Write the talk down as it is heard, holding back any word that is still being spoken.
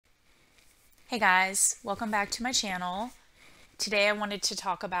Hey guys, welcome back to my channel. Today I wanted to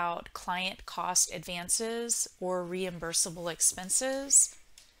talk about client cost advances or reimbursable expenses.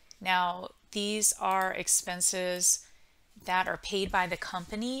 Now, these are expenses that are paid by the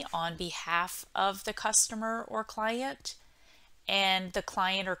company on behalf of the customer or client, and the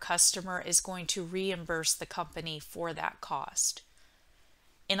client or customer is going to reimburse the company for that cost.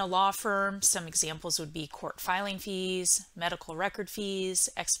 In a law firm, some examples would be court filing fees, medical record fees,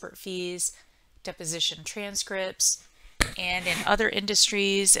 expert fees, deposition transcripts, and in other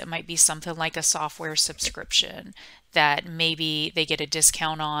industries, it might be something like a software subscription that maybe they get a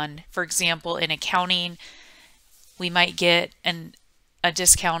discount on. For example, in accounting, we might get a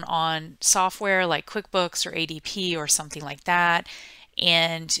discount on software like QuickBooks or ADP or something like that,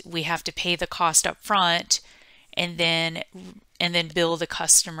 and we have to pay the cost up front and then bill the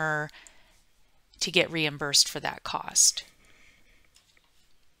customer to get reimbursed for that cost.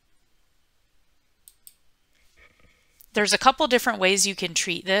 There's a couple different ways you can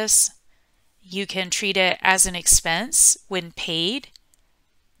treat this. You can treat it as an expense when paid,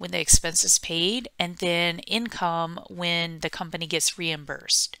 when the expense is paid, and then income when the company gets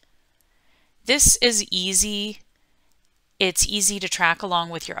reimbursed. This is easy. It's easy to track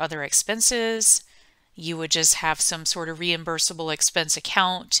along with your other expenses. You would just have some sort of reimbursable expense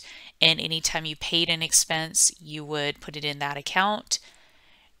account, and anytime you paid an expense, you would put it in that account.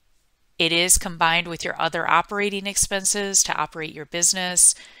 It is combined with your other operating expenses to operate your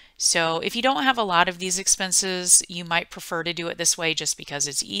business. So if you don't have a lot of these expenses, you might prefer to do it this way just because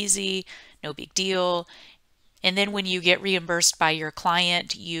it's easy, no big deal. And then when you get reimbursed by your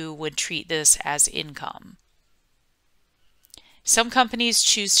client, you would treat this as income. Some companies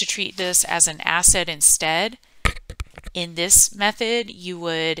choose to treat this as an asset instead. In this method, you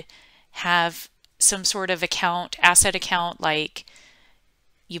would have some sort of account, asset account, like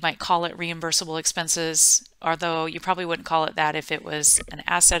you might call it reimbursable expenses, although you probably wouldn't call it that if it was an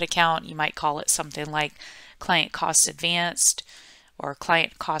asset account. You might call it something like client cost advanced or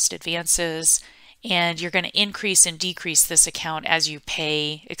client cost advances. And you're going to increase and decrease this account as you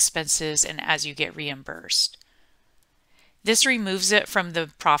pay expenses and as you get reimbursed. This removes it from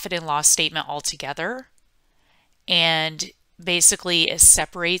the profit and loss statement altogether, and basically it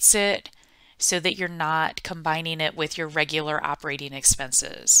separates it so that you're not combining it with your regular operating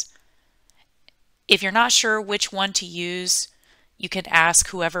expenses. If you're not sure which one to use, you can ask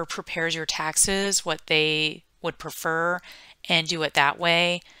whoever prepares your taxes what they would prefer and do it that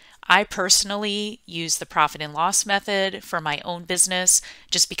way. I personally use the profit and loss method for my own business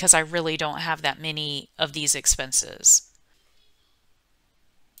just because I really don't have that many of these expenses.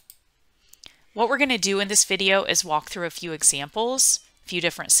 What we're going to do in this video is walk through a few examples, a few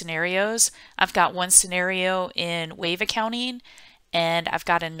different scenarios. I've got one scenario in Wave Accounting, and I've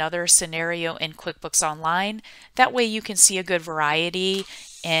got another scenario in QuickBooks Online. That way you can see a good variety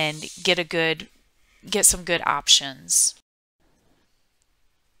and get some good options.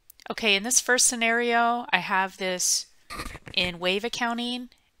 Okay, in this first scenario, I have this in Wave Accounting,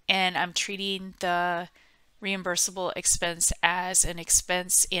 and I'm treating the reimbursable expense as an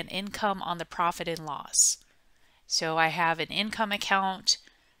expense and income on the profit and loss. So I have an income account,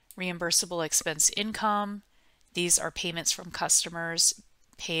 reimbursable expense income. These are payments from customers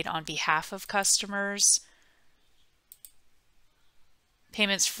paid on behalf of customers.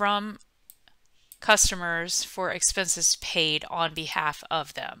 Payments from customers for expenses paid on behalf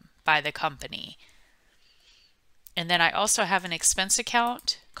of them by the company. And then I also have an expense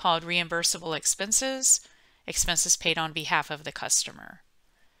account called reimbursable expenses, expenses paid on behalf of the customer.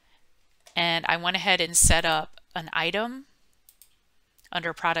 And I went ahead and set up an item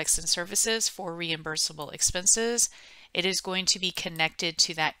under products and services for reimbursable expenses. It is going to be connected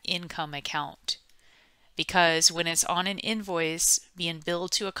to that income account because when it's on an invoice being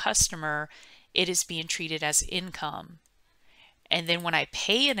billed to a customer, it is being treated as income. And then when I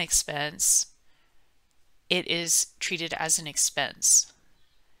pay an expense, it is treated as an expense.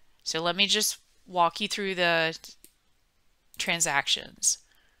 So let me just walk you through the transactions.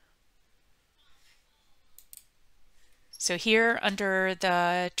 So here under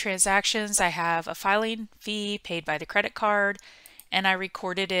the transactions, I have a filing fee paid by the credit card, and I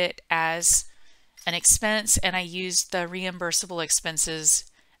recorded it as an expense, and I used the reimbursable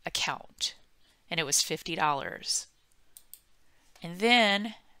expenses account, and it was $50. And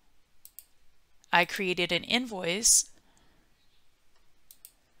then I created an invoice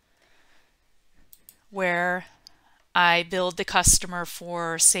where I billed the customer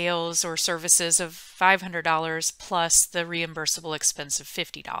for sales or services of $500 plus the reimbursable expense of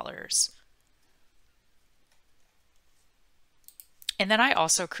 $50. And then I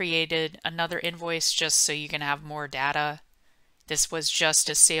also created another invoice just so you can have more data. This was just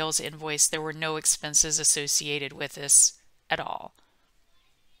a sales invoice. There were no expenses associated with this at all.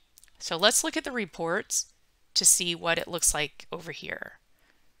 So let's look at the reports to see what it looks like over here.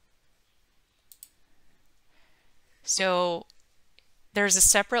 So there's a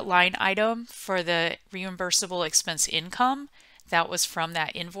separate line item for the reimbursable expense income that was from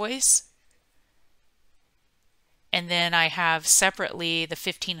that invoice. And then I have separately the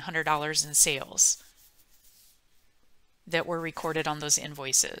 $1,500 in sales that were recorded on those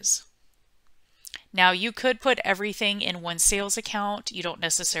invoices. Now you could put everything in one sales account. You don't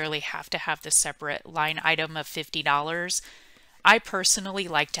necessarily have to have the separate line item of $50. I personally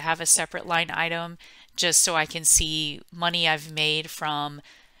like to have a separate line item just so I can see money I've made from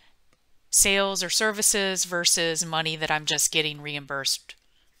sales or services versus money that I'm just getting reimbursed.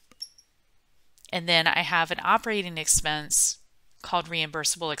 And then I have an operating expense called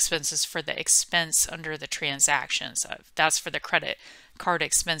reimbursable expenses for the expense under the transactions. That's for the credit card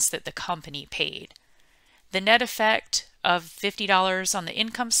expense that the company paid. The net effect of $50 on the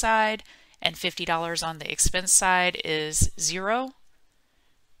income side and $50 on the expense side is 0.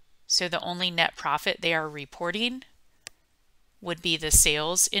 So the only net profit they are reporting would be the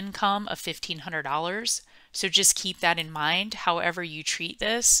sales income of $1,500. So just keep that in mind. However you treat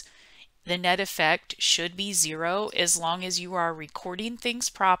this, the net effect should be 0 as long as you are recording things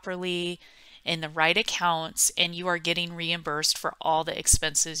properly in the right accounts and you are getting reimbursed for all the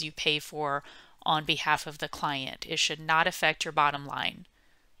expenses you pay for on behalf of the client. It should not affect your bottom line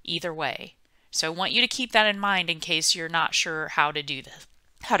either way. So I want you to keep that in mind in case you're not sure how to do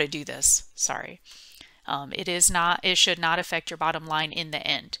this. Sorry. It should not affect your bottom line in the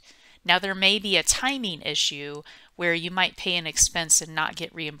end. Now there may be a timing issue where you might pay an expense and not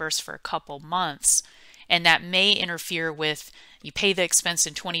get reimbursed for a couple months, and that may interfere with you pay the expense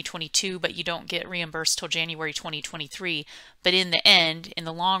in 2022 but you don't get reimbursed till January 2023. But in the end, in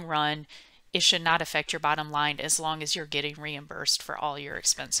the long run, it should not affect your bottom line as long as you're getting reimbursed for all your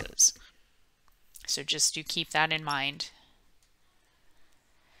expenses. So just do keep that in mind.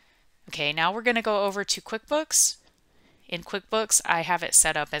 Okay, now we're going to go over to QuickBooks. In QuickBooks, I have it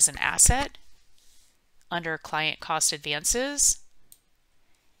set up as an asset under client cost advances.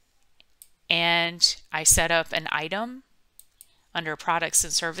 And I set up an item under products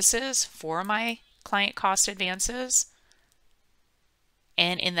and services for my client cost advances.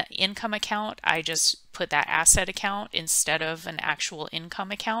 And in the income account, I just put that asset account instead of an actual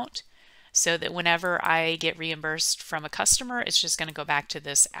income account, so that whenever I get reimbursed from a customer, it's just going to go back to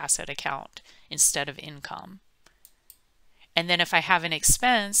this asset account instead of income. And then if I have an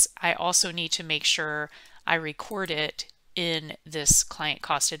expense, I also need to make sure I record it in this client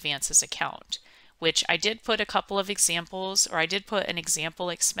cost advances account, which I did put a couple of examples, or I did put an example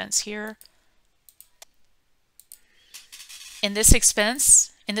expense here. In this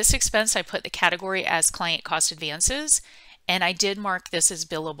expense, I put the category as client cost advances, and I did mark this as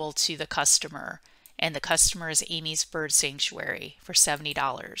billable to the customer, and the customer is Amy's Bird Sanctuary for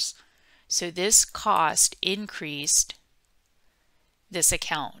 $70. So this cost increased this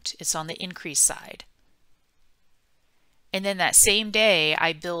account. It's on the increase side. And then that same day,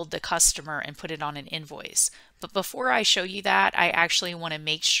 I billed the customer and put it on an invoice. But before I show you that, I actually want to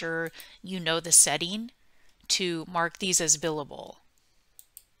make sure you know the setting to mark these as billable.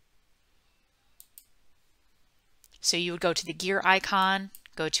 So you would go to the gear icon,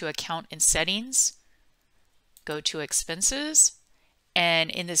 go to account and settings, go to expenses, and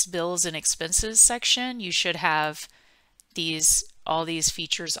in this bills and expenses section, you should have all these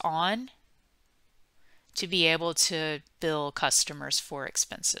features on to be able to bill customers for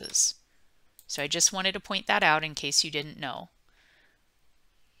expenses. So I just wanted to point that out in case you didn't know.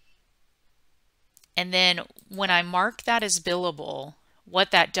 And then when I mark that as billable,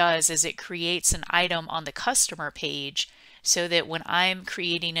 what that does is it creates an item on the customer page so that when I'm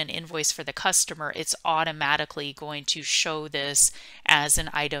creating an invoice for the customer, it's automatically going to show this as an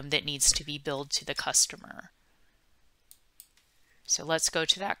item that needs to be billed to the customer. So let's go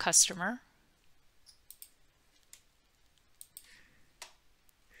to that customer.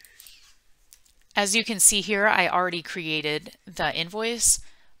 As you can see here, I already created the invoice,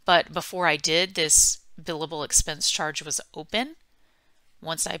 but before I did, this billable expense charge was open.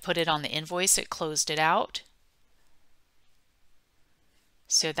 Once I put it on the invoice, it closed it out.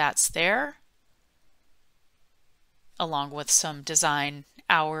 So that's there, along with some design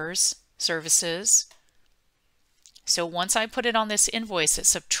hours, services. So once I put it on this invoice, it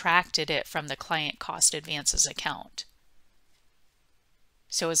subtracted it from the client cost advances account.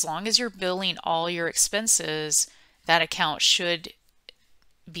 So as long as you're billing all your expenses, that account should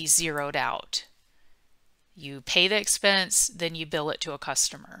be zeroed out. You pay the expense, then you bill it to a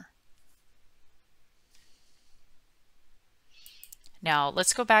customer. Now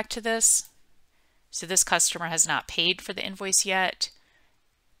let's go back to this. So this customer has not paid for the invoice yet.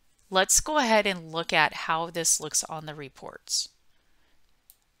 Let's go ahead and look at how this looks on the reports.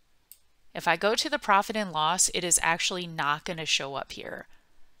 If I go to the profit and loss, it is actually not going to show up here.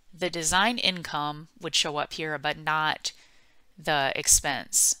 The design income would show up here, but not the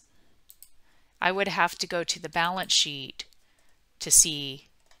expense. I would have to go to the balance sheet to see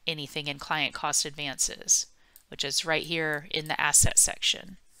anything in client cost advances, which is right here in the asset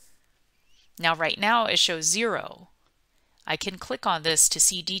section. Now right now it shows 0. I can click on this to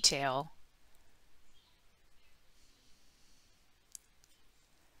see detail.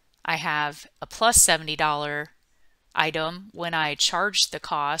 I have a plus $70 item when I charged the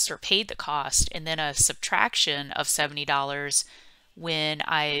cost or paid the cost, and then a subtraction of $70 when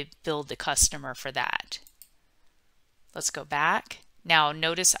I billed the customer for that. Let's go back. Now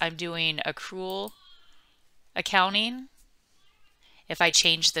notice I'm doing accrual accounting. If I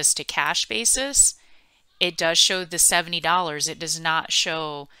change this to cash basis, it does show the $70. It does not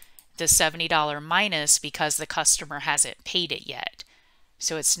show the $70 minus because the customer hasn't paid it yet.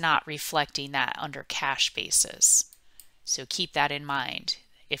 So it's not reflecting that under cash basis. So keep that in mind.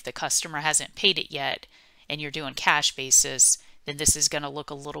 If the customer hasn't paid it yet and you're doing cash basis, then this is going to look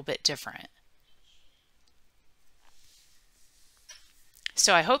a little bit different.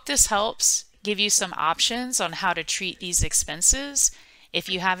 So I hope this helps give you some options on how to treat these expenses. If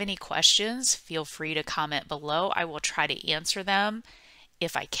you have any questions, feel free to comment below. I will try to answer them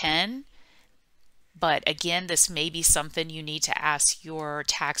if I can. But again, this may be something you need to ask your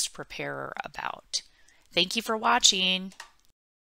tax preparer about. Thank you for watching.